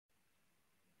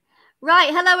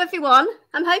Right, hello everyone.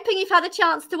 I'm hoping you've had a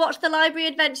chance to watch the Library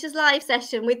Adventures live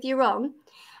session with Yurong.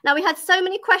 Now, we had so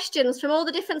many questions from all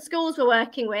the different schools we're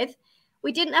working with.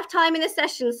 We didn't have time in the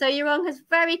session, so Yurong has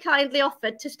very kindly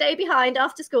offered to stay behind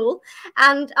after school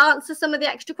and answer some of the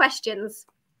extra questions.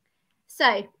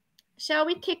 So, shall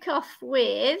we kick off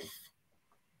with...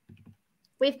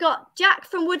 We've got Jack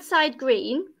from Woodside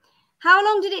Green. How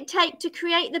long did it take to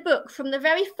create the book from the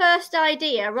very first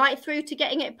idea right through to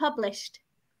getting it published?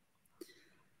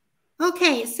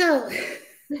 Okay, so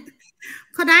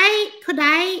could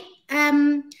I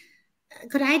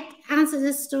answer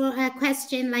this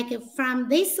question like from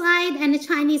this side and the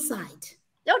Chinese side?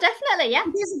 Oh, definitely, yeah.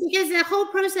 Because the whole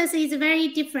process is very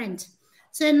different.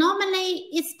 So normally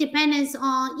it depends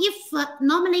on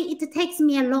normally it takes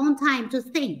me a long time to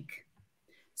think.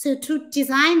 So to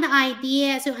design the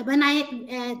idea, so when I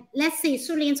let's say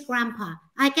Sulin's grandpa,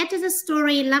 I get the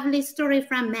story, lovely story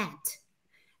from Matt.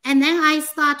 And then I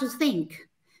start to think.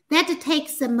 That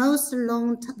takes the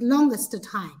longest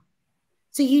time.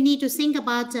 So you need to think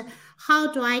about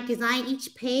how do I design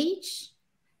each page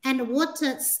and what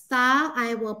style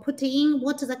I will put in,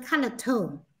 what is the color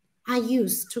tone I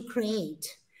use to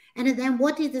create. And then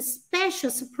what is the special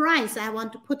surprise I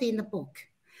want to put in the book.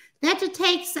 That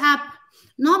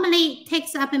normally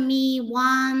takes up me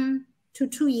 1 to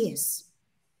 2 years.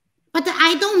 But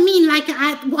I don't mean like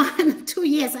 1 or 2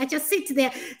 years. I just sit there,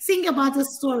 think about the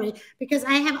story because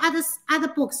I have other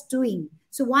books doing.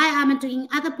 So while I'm doing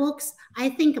other books, I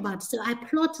think about it. So I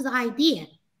plot the idea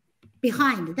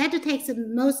behind. That takes the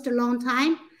most long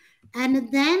time. And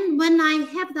then when I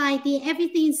have the idea,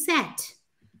 everything set,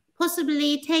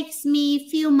 possibly takes me a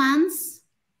few months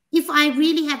if I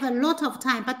really have a lot of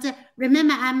time. But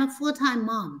remember, I'm a full-time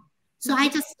mom. So I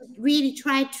just really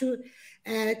try to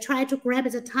grab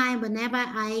the time whenever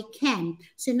I can.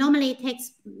 So normally it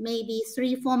takes maybe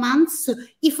 3-4 months. So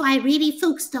if I really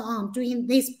focused on doing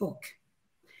this book.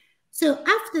 So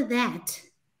after that,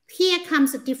 here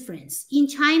comes the difference. In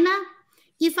China,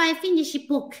 if I finish a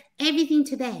book, everything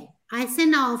today, I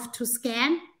send off to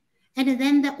scan, and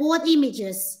then all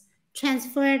images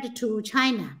transferred to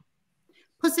China.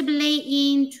 Possibly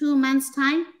in 2 months'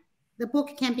 time, the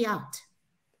book can be out.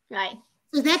 Right.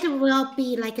 So that will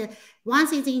be like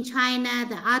once it's in China,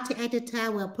 the art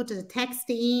editor will put the text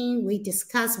in. We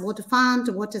discuss what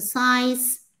font, what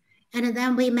size, and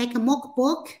then we make a mock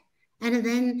book, and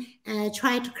then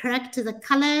try to correct the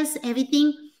colors,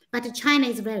 everything. But China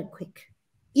is very quick.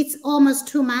 It's almost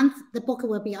 2 months. The book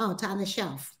will be out on the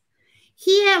shelf.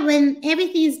 Here, when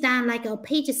everything is done, like a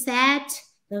page set,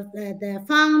 the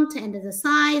font and the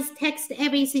size, text,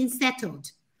 everything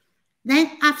settled.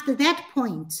 Then after that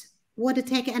point, would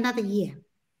take another year,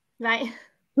 right,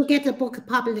 to get the book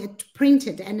published,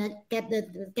 printed, and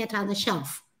get on the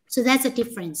shelf. So that's a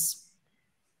difference.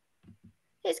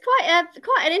 It's quite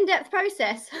an in-depth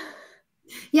process.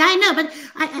 Yeah, I know, but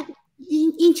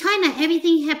in China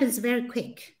everything happens very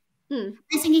quick.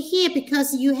 I think here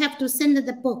because you have to send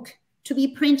the book to be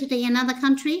printed in another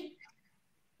country,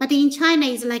 but in China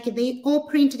it's like they all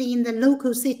printed in the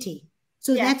local city,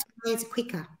 so yeah. That's why it's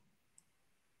quicker.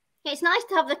 It's nice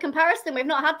to have the comparison. We've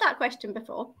not had that question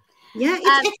before. Yeah,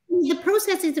 actually, the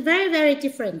process is very, very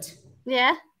different.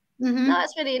 Yeah, no,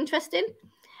 that's really interesting.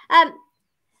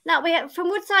 Now, we have from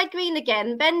Woodside Green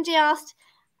again. Benji asked,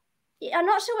 I'm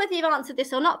not sure whether you've answered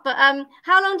this or not, but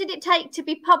how long did it take to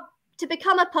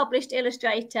become a published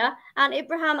illustrator? And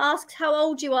Ibrahim asks how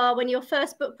old you are when your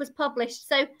first book was published.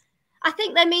 So I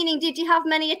think they're meaning, did you have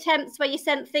many attempts where you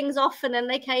sent things off and then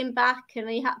they came back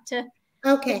and you had to...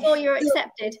 Okay. Before you're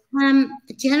accepted.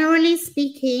 Generally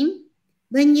speaking,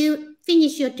 when you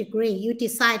finish your degree, you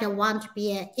decide I want to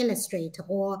be an illustrator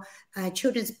or a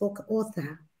children's book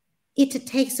author. It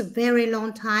takes a very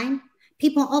long time.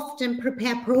 People often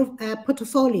prepare a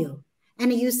portfolio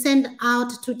and you send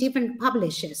out to different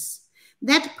publishers.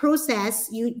 That process,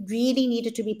 you really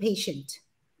need to be patient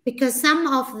because some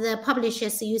of the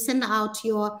publishers, you send out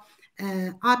your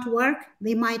artwork,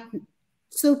 they might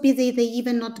so busy they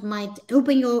even not might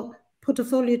open your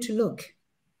portfolio to look.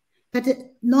 But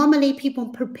normally people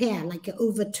prepare like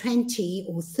over 20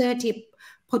 or 30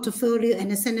 portfolio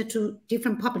and send it to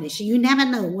different publishers. You never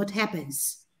know what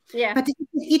happens. Yeah. But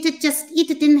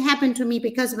it didn't happen to me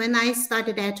because when I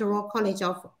started at Royal College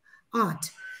of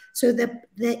Art, so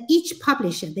each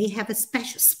publisher, they have a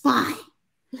special spy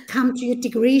come to your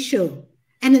degree show.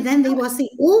 And then they will say,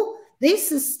 oh,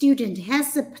 this student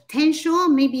has the potential,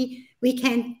 maybe we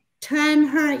can turn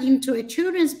her into a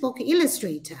children's book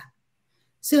illustrator.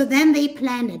 So then they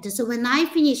planned it. So when I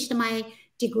finished my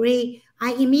degree,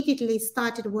 I immediately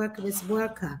started work with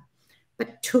Worker.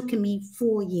 but took me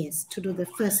 4 years to do the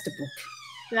first book.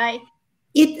 Right.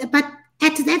 But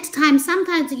at that time,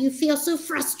 sometimes you feel so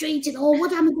frustrated. Oh,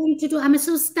 what am I going to do? I'm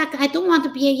so stuck. I don't want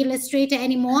to be an illustrator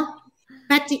anymore.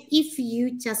 But if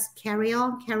you just carry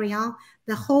on,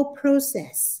 the whole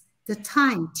process, the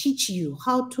time teach you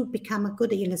how to become a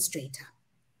good illustrator.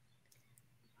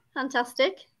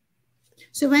 Fantastic.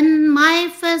 So when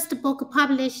my first book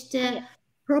published,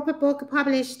 proper book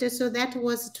published, so that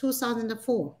was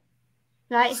 2004.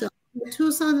 Right. So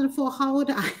 2004, how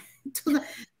old I?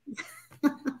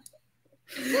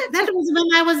 That was when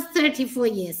I was 34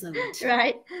 years old.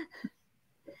 Right.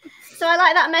 So I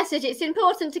like that message. It's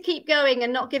important to keep going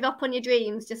and not give up on your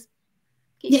dreams. Just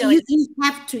keep going. You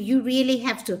have to. You really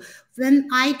have to. When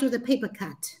I do the paper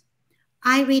cut,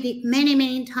 I read it many,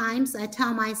 many times. I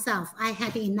tell myself I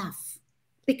had enough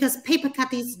because paper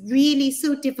cut is really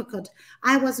so difficult.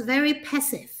 I was very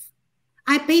passive.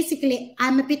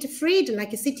 I'm a bit afraid,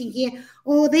 like sitting here,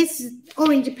 oh, this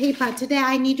orange paper, today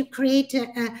I need to create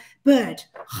a bird.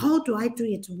 How do I do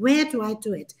it? Where do I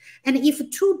do it? And if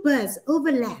 2 birds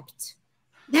overlapped,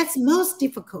 that's most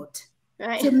difficult.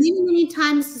 Right. So many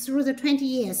times through the 20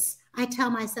 years, I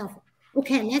tell myself,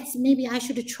 okay, maybe I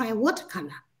should try watercolor.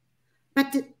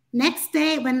 But the next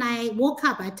day when I woke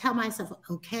up, I tell myself,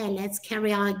 okay, let's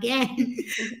carry on again.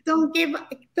 Don't give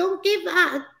up.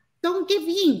 Don't give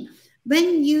in.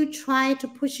 When you try to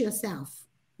push yourself,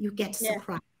 you get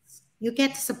surprised. You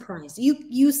get surprised.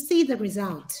 You see the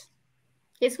result.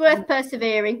 It's worth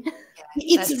persevering.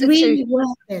 It's really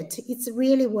worth it. It's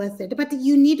really worth it. But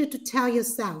you needed to tell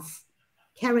yourself,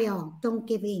 carry on. Don't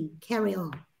give in. Carry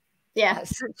on. Yeah.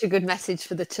 That's such a good message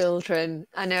for the children.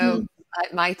 I know,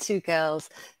 like my 2 girls,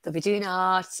 they'll be doing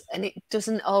art and it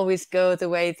doesn't always go the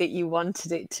way that you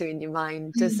wanted it to in your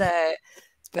mind, does it?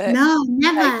 But no,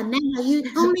 never. You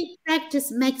only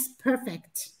practice makes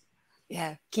perfect.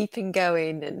 Yeah, keeping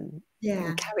going and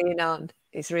carrying on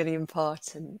is really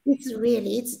important.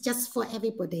 It's just for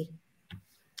everybody.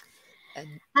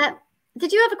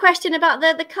 Did you have a question about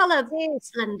the colour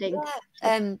blending?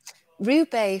 Yeah.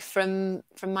 Rube from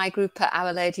my group at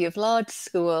Our Lady of Lourdes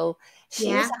School, she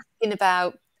was asking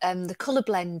about the colour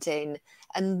blending,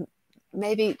 and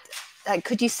maybe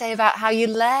could you say about how you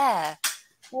layer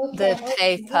the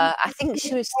paper? I think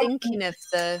she was thinking of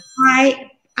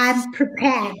I'm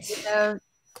prepared. You know,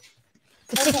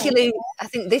 particularly, I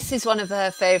think this is one of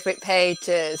her favourite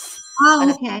pages.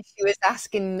 Oh, okay. She was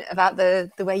asking about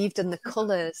the way you've done the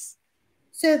colours.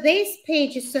 So this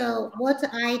page, so what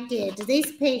I did,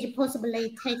 this page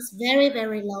possibly takes very,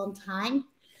 very long time.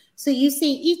 So you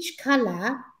see each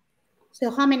color. So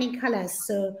how many colors?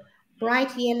 So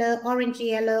bright yellow,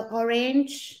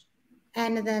 orange,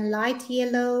 and then light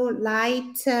yellow,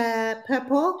 light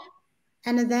purple,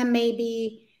 and then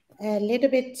maybe a little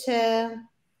bit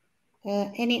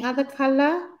any other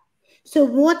color. So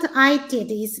what I did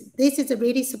is, this is a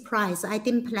really surprise. I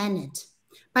didn't plan it.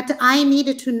 But I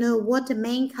needed to know what the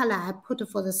main color I put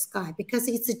for the sky because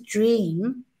it's a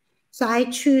dream. So I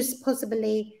choose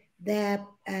possibly the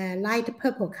light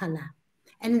purple color.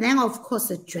 And then, of course,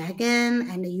 the dragon,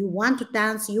 and you want to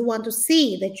dance, you want to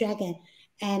see the dragon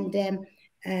and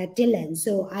Dylan.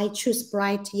 So I choose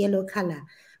bright yellow color.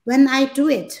 When I do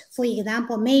it, for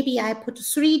example, maybe I put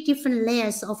 3 different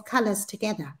layers of colors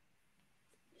together.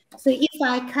 So if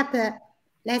I cut the,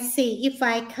 let's see, if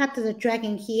I cut the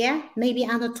dragon here, maybe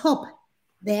on the top,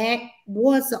 there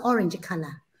was the orange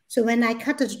color. So when I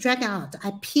cut the dragon out,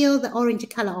 I peel the orange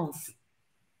color off.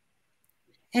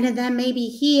 And then maybe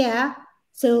here,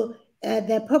 so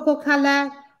the purple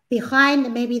color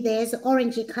behind, maybe there's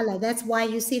orange color. That's why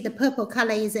you see the purple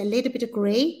color is a little bit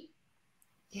gray.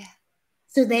 Yeah.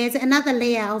 So there's another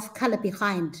layer of color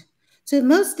behind. So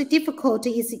most difficult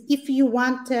is if you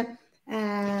want to,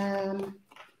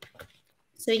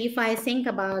 so if I think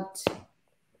about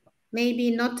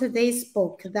maybe not this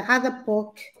book, the other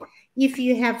book, if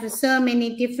you have so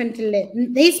many different,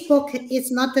 this book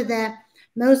is not the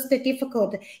most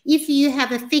difficult. If you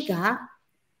have a figure,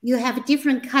 you have a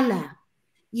different color.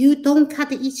 You don't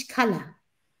cut each color.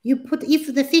 You put,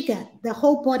 if the figure, the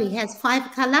whole body has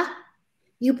 5 color,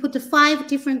 you put 5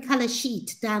 different color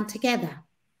sheet down together.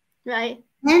 Right.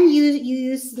 Then you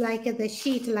use like the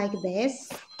sheet like this,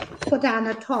 put on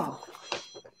the top.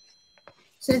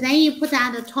 So then you put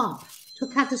on the top to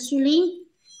cut the shilling,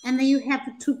 and then you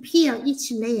have to peel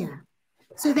each layer.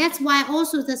 So that's why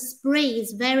also the spray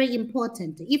is very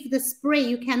important. If the spray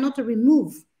you cannot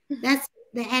remove, that's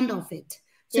the end of it.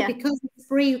 So because the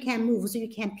spray you can move, so you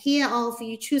can peel off,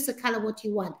 you choose the color what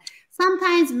you want.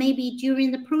 Sometimes maybe during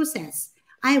the process,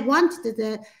 I wanted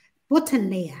the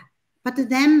bottom layer But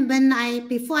then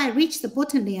before I reach the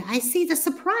bottom layer, I see the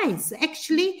surprise.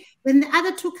 Actually, when the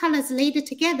other two colors laid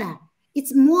together,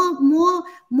 it's more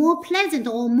pleasant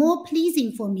or more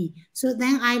pleasing for me. So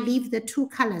then I leave the two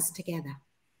colors together.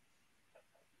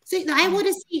 So I would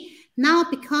see now,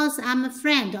 because I'm a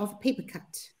friend of paper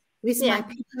cut with my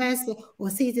papers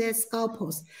or scissors,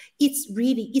 scalpels,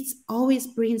 it always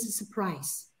brings a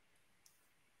surprise.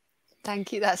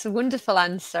 Thank you. That's a wonderful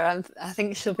answer. I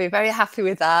think she'll be very happy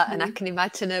with that. And I can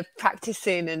imagine her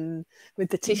practicing and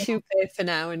with the tissue paper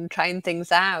now and trying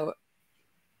things out.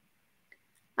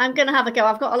 I'm going to have a go.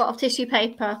 I've got a lot of tissue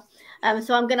paper.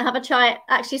 So I'm going to have a try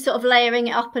actually sort of layering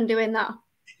it up and doing that.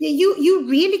 Yeah, you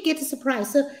really get a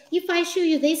surprise. So if I show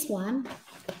you this one,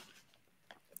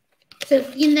 so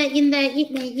in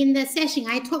the session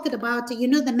I talked about, you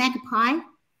know, the magpie,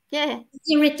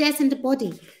 iridescent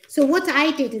body. So what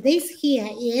I did, this here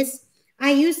is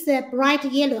I use the bright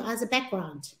yellow as a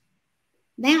background.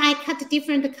 Then I cut a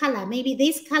different color. Maybe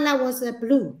this color was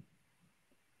blue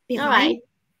behind,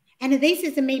 and this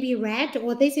is maybe red,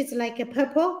 or this is like a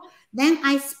purple. Then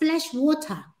I splash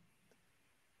water.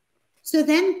 So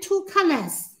then two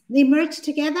colors, they merge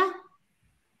together,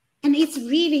 and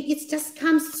it just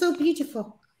comes so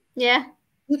beautiful. Yeah.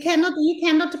 You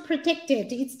cannot predict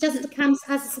it. It just comes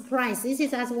as a surprise. This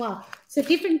is as well. So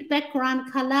different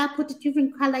background color, put a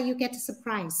different color, you get a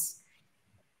surprise.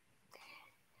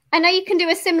 I know you can do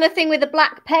a similar thing with a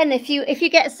black pen. If you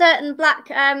get certain black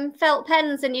felt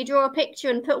pens and you draw a picture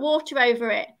and put water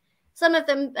over it, some of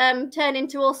them turn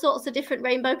into all sorts of different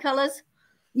rainbow colors.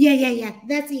 Yeah.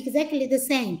 That's exactly the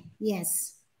same.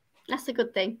 Yes. That's a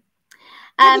good thing.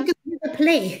 You can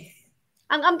play.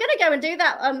 I'm going to go and do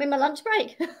that in my lunch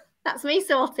break. That's me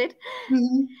sorted.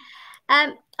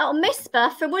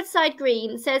 Mispa from Woodside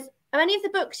Green says, are any of the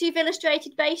books you've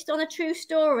illustrated based on a true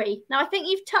story? Now, I think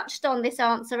you've touched on this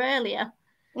answer earlier.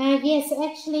 Yes,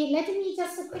 actually, let me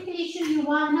just quickly show you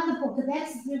another book.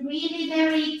 That's a really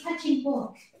very touching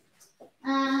book.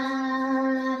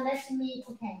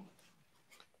 Okay.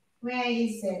 Where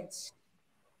is it?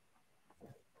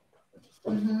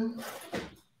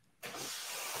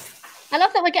 I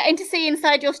love that we're getting to see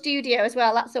inside your studio as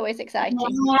well. That's always exciting.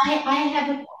 I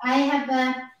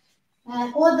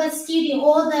have all the studio,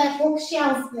 all the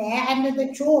bookshelves there, and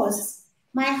the drawers.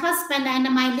 My husband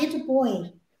and my little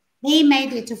boy, they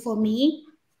made it for me.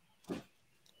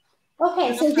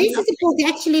 Okay, so this is a book.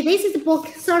 Actually, this is a book.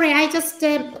 Sorry, I just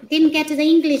didn't get the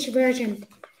English version.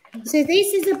 So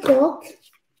this is a book.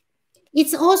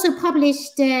 It's also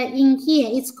published in here.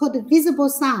 It's called The Visible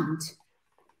Sound.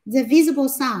 The Visible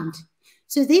Sound.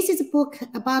 So this is a book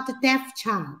about a deaf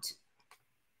child.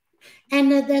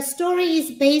 And the story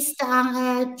is based on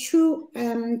a true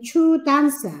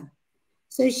dancer.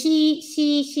 So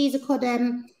she's called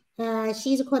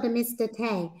Mr.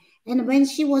 Tay. And when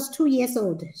she was 2 years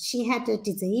old, she had a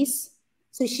disease.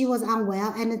 So she was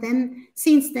unwell. And then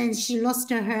since then, she lost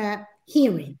her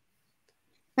hearing.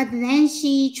 But then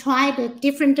she tried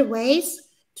different ways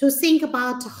to think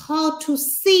about how to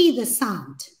see the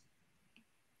sound.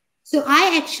 So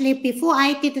I actually, before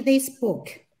I did this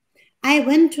book, I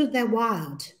went to the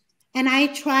wild and I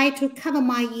tried to cover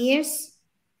my ears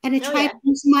and I tried to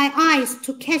use my eyes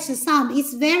to catch the sound.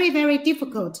 It's very, very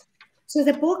difficult. So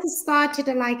the book started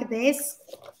like this.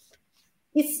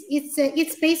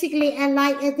 It's basically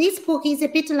this book is a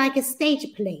bit like a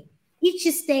stage play. Each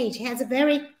stage has a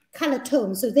very color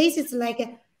tone. So this is like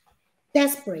a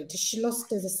desperate. She lost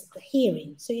the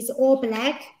hearing. So it's all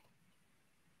black.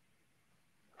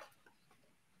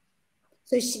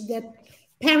 So the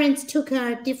parents took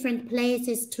her different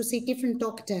places to see different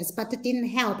doctors, but it didn't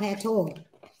help at all.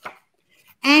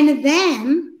 And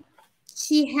then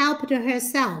she helped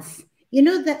herself. You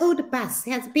know, the old bus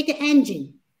has a big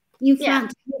engine in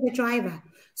front of the driver.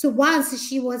 So once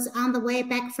she was on the way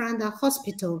back from the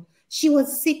hospital, she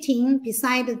was sitting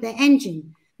beside the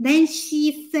engine. Then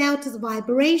she felt the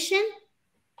vibration.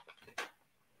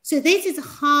 So this is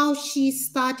how she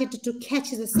started to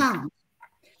catch the sound.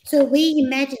 So we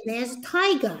imagine there's a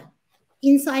tiger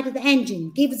inside the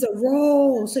engine, gives a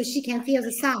roar so she can feel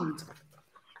the sound.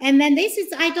 And then this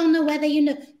is, I don't know whether you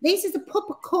know, this is a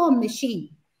popcorn machine.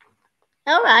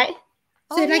 All right.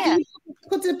 So you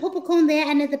put the popcorn there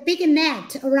and the big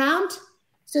net around.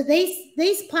 So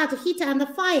this part hit on the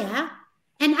fire.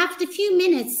 And after a few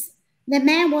minutes, the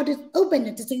man would open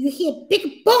it. So you hear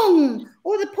big boom,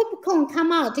 all the popcorn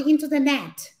come out into the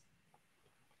net.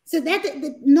 So that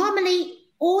normally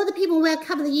all the people will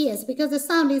cover the ears because the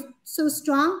sound is so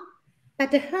strong.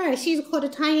 But she's called a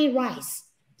tiny rice.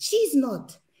 She's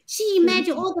not. She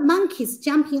imagined all the monkeys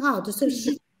jumping out. So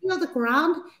she feel the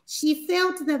ground, she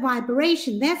felt the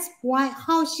vibration. That's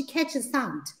how she catches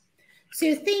sound.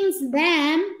 So things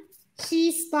then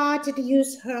she started to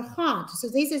use her heart. So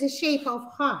this is a shape of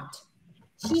heart.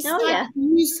 She started to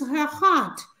use her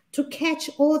heart to catch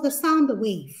all the sound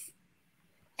wave.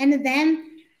 And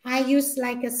then I use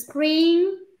like a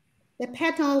spring, the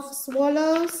pattern of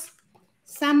swallows,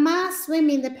 summer, swim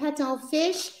in the pattern of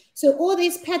fish. So all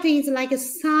these patterns is like a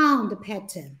sound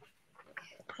pattern.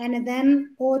 And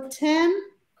then autumn,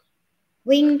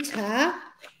 winter.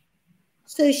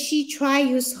 So she try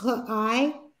use her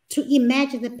eye to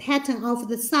imagine the pattern of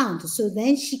the sound. So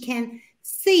then she can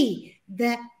see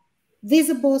the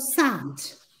visible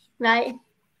sound. Right.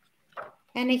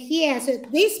 And here, so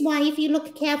this one, if you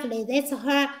look carefully, that's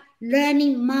her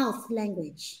learning mouth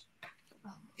language.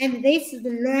 And this is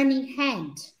the learning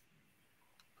hand.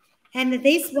 And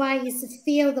this one is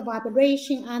feel the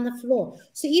vibration on the floor.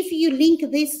 So if you link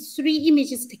these three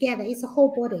images together, it's a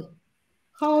whole body.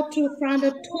 How to from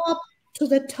the top to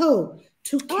the toe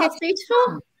to catch.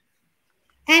 Beautiful.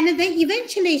 And then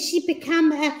eventually she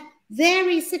became a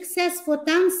very successful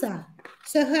dancer.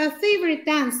 So her favorite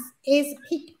dance is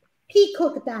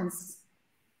peacock dance.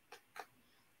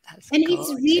 And gorgeous.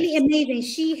 It's really amazing.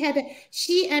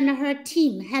 She and her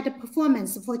team had a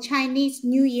performance for Chinese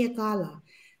New Year Gala.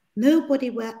 Nobody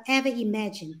will ever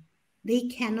imagine they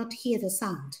cannot hear the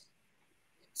sound.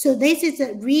 So this is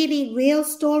a really real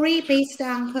story based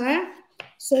on her.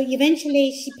 So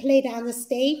eventually she played on the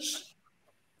stage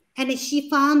and she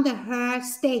found her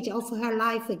stage of her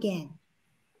life again.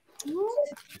 So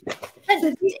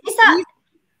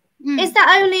is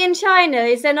that only in China?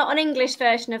 Is there not an English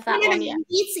version of that one yet?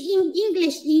 It's in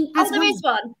English. There is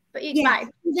one. But right.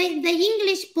 The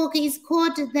English book is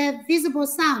called The Visible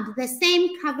Sound. The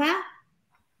same cover,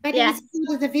 but it's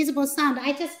called The Visible Sound.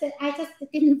 I just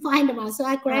didn't find one, so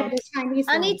I grabbed the Chinese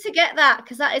one. I need to get that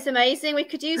because that is amazing. We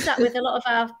could use that with a lot of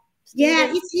our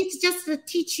students. Yeah, it's just to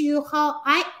teach you how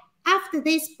after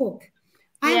this book,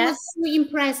 I was so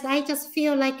impressed. I just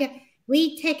feel like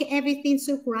we take everything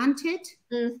so granted.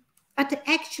 But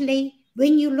actually,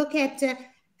 when you look at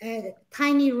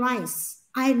Tiny Rice,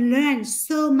 I learned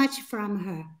so much from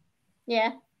her.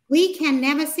 Yeah. We can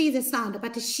never see the sound,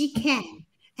 but she can.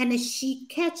 And she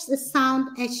catch the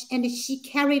sound and she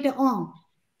carried on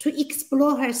to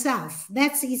explore herself.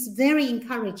 That is very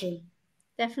encouraging.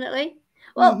 Definitely.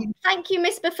 Well, thank you,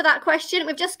 Miss for that question.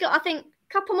 We've just got, I think,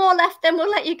 a couple more left, then we'll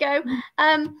let you go.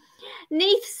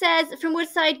 Neith says from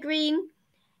Woodside Green,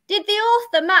 did the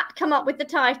author, Matt, come up with the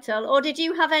title or did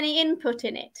you have any input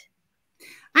in it?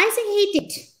 I think he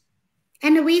did.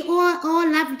 And we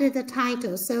all loved the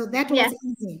title, so that was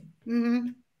easy.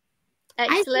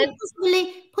 Excellent. I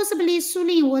think possibly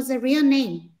Sulin was a real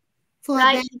name for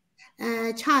that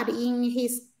child in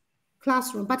his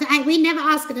classroom. But we never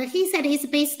asked her. He said it's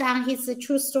based on his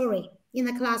true story in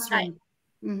the classroom.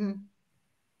 Right.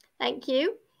 Thank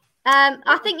you.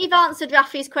 I think you've answered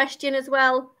Rafi's question as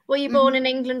well. Were you born in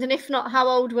England? And if not, how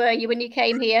old were you when you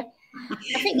came here?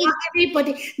 I think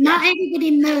not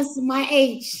everybody knows my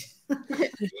age. So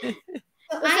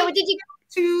did you go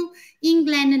to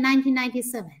England in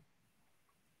 1997?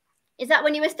 Is that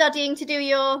when you were studying to do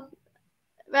your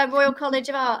Royal College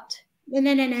of Art?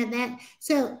 No.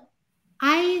 So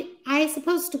I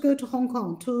supposed to go to Hong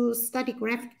Kong to study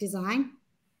graphic design.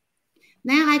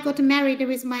 Then I got married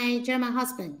with my German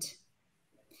husband,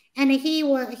 and he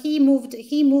moved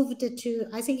to,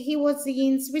 I think he was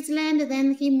in Switzerland.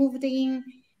 Then he moved in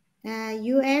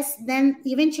US. Then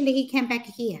eventually he came back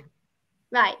here.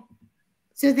 Right.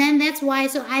 So then that's why.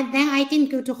 So I didn't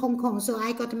go to Hong Kong. So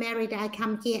I got married. I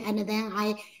come here, and then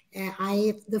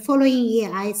the following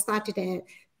year I started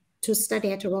to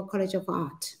study at the Royal College of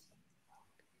Art.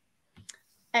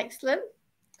 Excellent.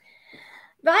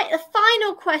 Right, the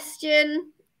final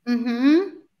question.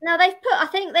 Now I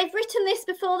think they've written this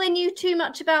before they knew too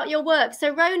much about your work.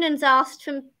 So Ronan's asked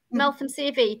from Meltham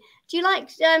CV,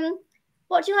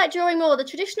 what do you like drawing more, the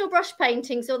traditional brush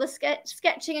paintings or the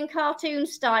sketching and cartoon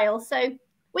style? So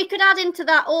we could add into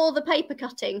that all the paper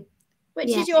cutting. Which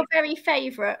is your very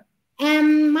favourite?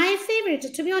 My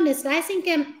favourite, to be honest, I think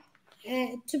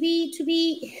to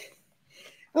be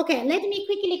okay, let me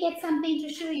quickly get something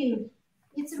to show you.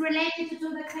 It's related to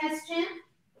the question.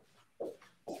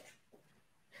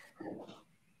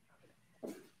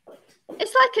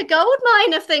 It's like a gold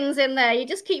mine of things in there. You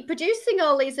just keep producing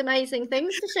all these amazing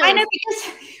things to show. I know,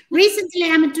 because recently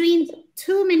I'm doing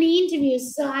too many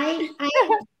interviews, so I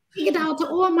figured out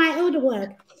all my old work.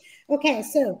 Okay,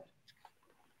 so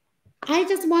I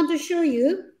just want to show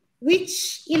you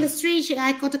which illustration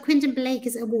I got a Quentin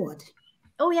Blake's award.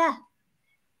 Oh, yeah.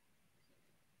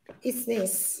 is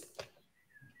this.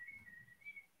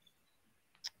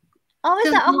 Oh,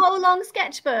 is that a whole long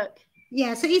sketchbook?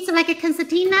 Yeah, so it's like a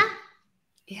concertina.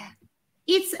 Yeah.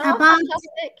 It's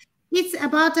fantastic. It's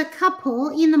about a couple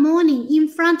in the morning in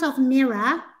front of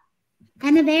mirror.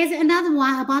 And there's another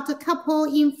one about a couple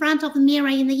in front of the mirror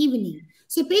in the evening.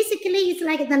 So basically, it's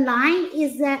like the line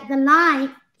is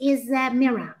the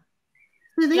mirror.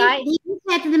 So they look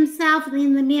at themselves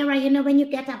in the mirror. You know, when you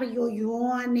get up, you're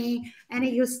yawning, and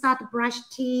you start to brush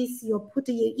teeth, you put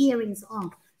your earrings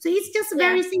on. So it's just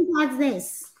very simple as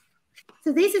this.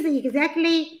 So this is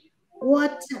exactly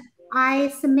what I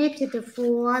submitted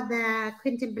for the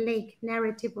Quentin Blake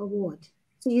Narrative Award.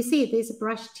 So you see, this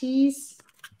brush teeth.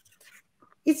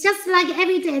 It's just like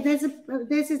every day. This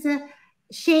is a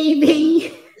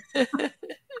shaving,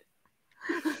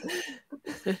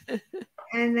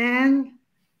 and then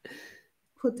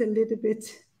put a little bit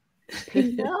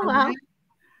pink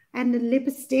and the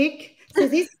lipstick. So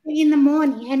this is in the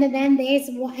morning, and then there's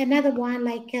another one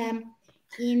like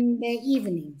in the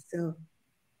evening. So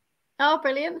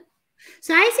brilliant.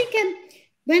 So I think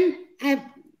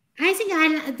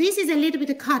this is a little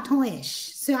bit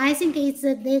cartoonish. So I think it's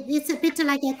a bit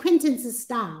like a Quentin's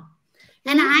style,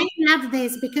 and I love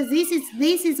this because this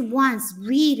is once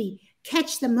really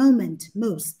catch the moment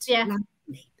most. Yeah.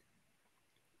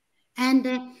 And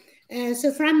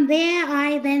so from there,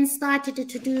 I then started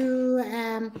to do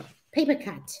paper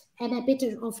cut and a bit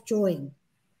of drawing.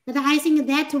 But I think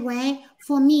that way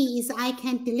for me is I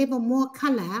can deliver more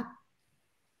color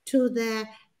to the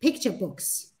picture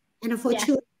books and for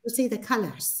children to see the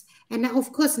colors. And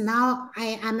of course, now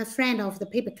I am a friend of the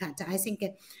paper cut. I think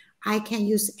I can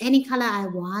use any color I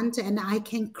want, and I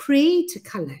can create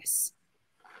colors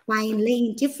by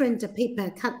laying different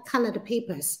colored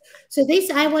papers. So this,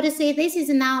 I would say, this is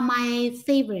now my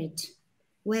favorite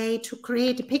way to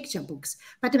create picture books.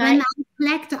 But when I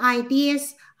collect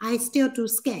ideas, I still do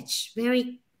sketch,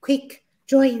 very quick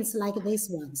drawings like these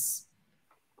ones.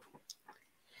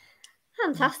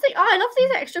 Fantastic. Oh, I love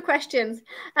these extra questions.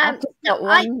 I've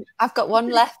got one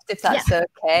left, if that's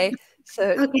okay.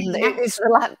 So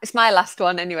it's my last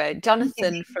one anyway.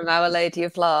 Jonathan from Our Lady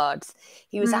of Lords,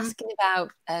 he was asking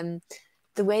about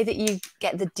the way that you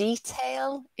get the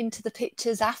detail into the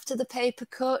pictures after the paper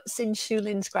cuts in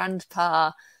Shulin's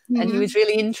Grandpa, and he was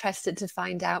really interested to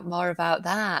find out more about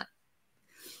that.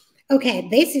 Okay,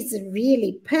 this is a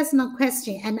really personal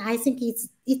question, and I think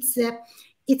it's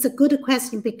a good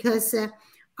question because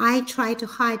I try to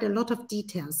hide a lot of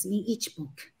details in each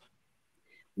book.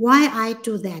 Why I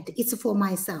do that, it's for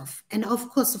myself. And of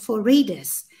course, for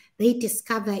readers, they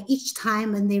discover each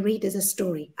time when they read the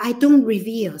story. I don't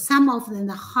reveal. Some of them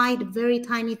hide very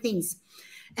tiny things.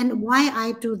 And why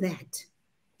I do that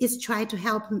is try to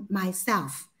help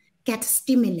myself get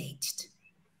stimulated.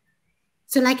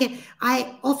 So like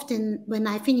I often, when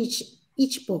I finish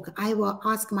each book, I will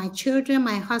ask my children,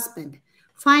 my husband,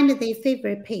 find their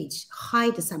favorite page,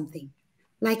 hide something.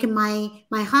 Like my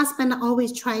husband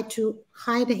always try to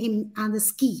hide him on the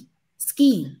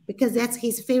skiing because that's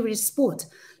his favorite sport.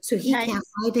 So he can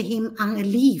hide him on a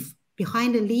leaf,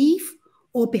 behind a leaf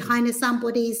or behind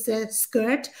somebody's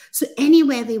skirt. So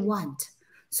anywhere they want.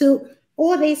 So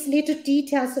all these little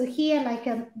details. So here, like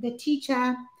the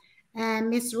teacher,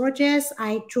 Miss Rogers,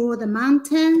 I draw the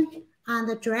mountain on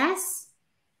the dress.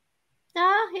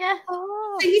 Oh, yeah.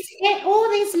 Oh. So it's all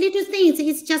these little things.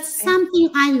 It's just something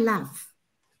I love.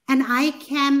 And I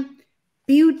can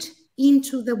build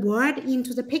into the word,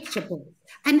 into the picture book.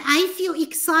 And I feel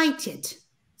excited.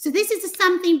 So this is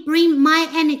something bring my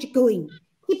energy going.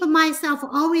 Keep myself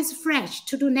always fresh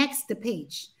to do next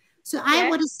page. So I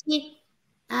would say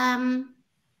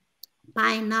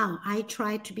by now, I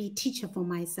try to be teacher for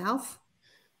myself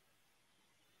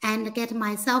and get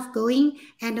myself going.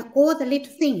 And all the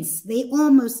little things, they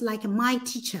almost like my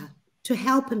teacher to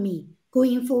help me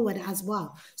going forward as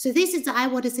well. So this is, I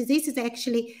would say, this is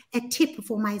actually a tip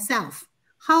for myself.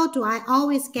 How do I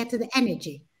always get the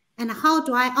energy? And how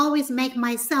do I always make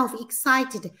myself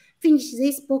excited, finish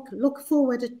this book, look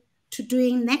forward to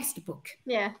doing next book?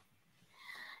 Yeah.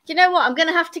 Do you know what? I'm going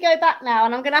to have to go back now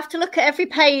and I'm going to have to look at every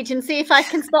page and see if I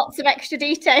can spot some extra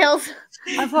details.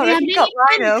 I've already got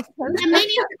mine open. There are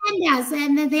many pandas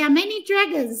and there are many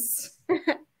dragons.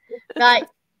 Right.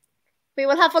 We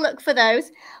will have a look for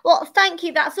those. Well, thank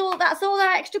you. That's all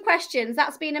our extra questions.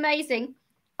 That's been amazing.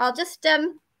 I'll just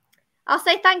I'll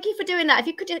say thank you for doing that. If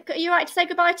you could, are you right to say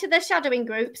goodbye to the shadowing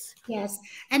groups? Yes.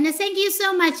 And thank you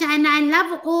so much. And I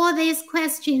love all these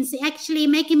questions, actually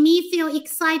making me feel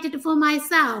excited for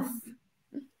myself.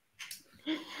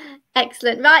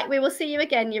 Excellent. Right. We will see you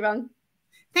again, Yurong.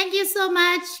 Thank you so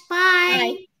much. Bye.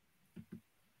 Bye.